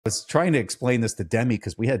was trying to explain this to Demi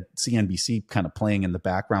because we had CNBC kind of playing in the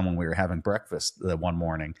background when we were having breakfast one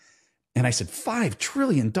morning. And I said, $5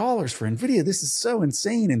 trillion for NVIDIA. This is so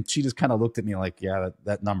insane. And she just kind of looked at me like, yeah,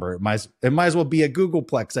 that number, it might as well be a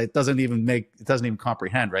Googleplex. It doesn't even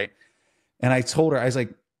comprehend, right? And I told her, I was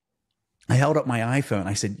like, I held up my iPhone.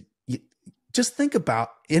 I said, just think about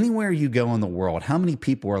anywhere you go in the world, how many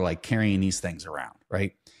people are like carrying these things around,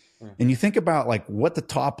 right? And you think about like what the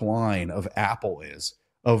top line of Apple is,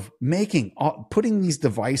 of putting these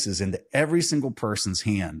devices into every single person's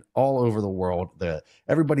hand all over the world.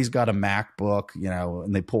 Everybody's got a MacBook,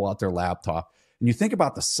 and they pull out their laptop. And you think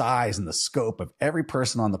about the size and the scope of every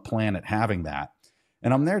person on the planet having that.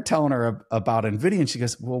 And I'm there telling her about NVIDIA, and she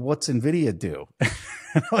goes, well, what's NVIDIA do?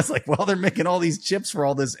 And I was like, well, they're making all these chips for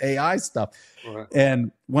all this AI stuff. Right.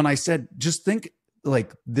 And when I said, just think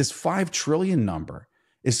like this 5 trillion number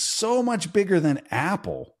is so much bigger than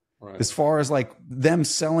Apple. Right. As far as like them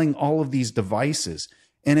selling all of these devices.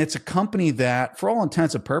 And it's a company that, for all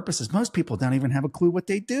intents and purposes, most people don't even have a clue what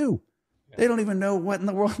they do. Yeah. They don't even know what in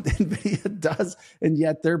the world NVIDIA does. And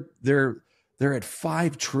yet they're at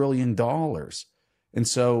 $5 trillion. And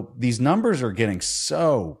so these numbers are getting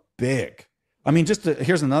so big. I mean,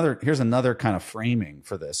 here's another kind of framing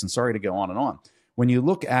for this. And sorry to go on and on. When you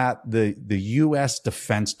look at the U.S.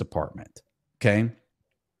 Defense Department, okay,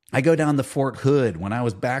 I go down to Fort Hood when I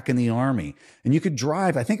was back in the Army, and you could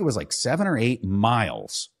drive, I think it was like 7 or 8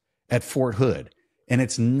 miles at Fort Hood, and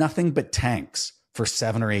it's nothing but tanks for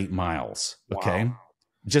 7 or 8 miles. Okay. Wow.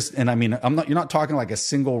 And I mean, you're not talking like a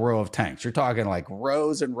single row of tanks. You're talking like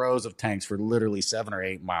rows and rows of tanks for literally 7 or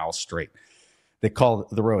 8 miles straight. They call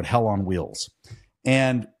the road Hell on Wheels.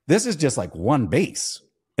 And this is just like one base.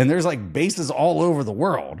 And there's like bases all over the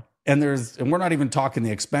world. And we're not even talking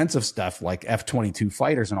the expensive stuff like F-22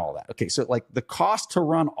 fighters and all that. Okay, so like the cost to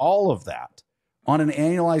run all of that on an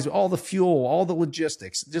annualized, all the fuel, all the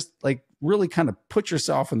logistics, just like really kind of put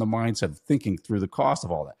yourself in the mindset of thinking through the cost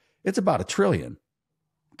of all that. It's about $1 trillion.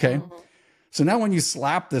 Okay. Mm-hmm. So now when you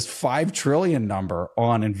slap this 5 trillion number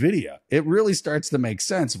on NVIDIA, it really starts to make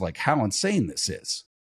sense of like how insane this is.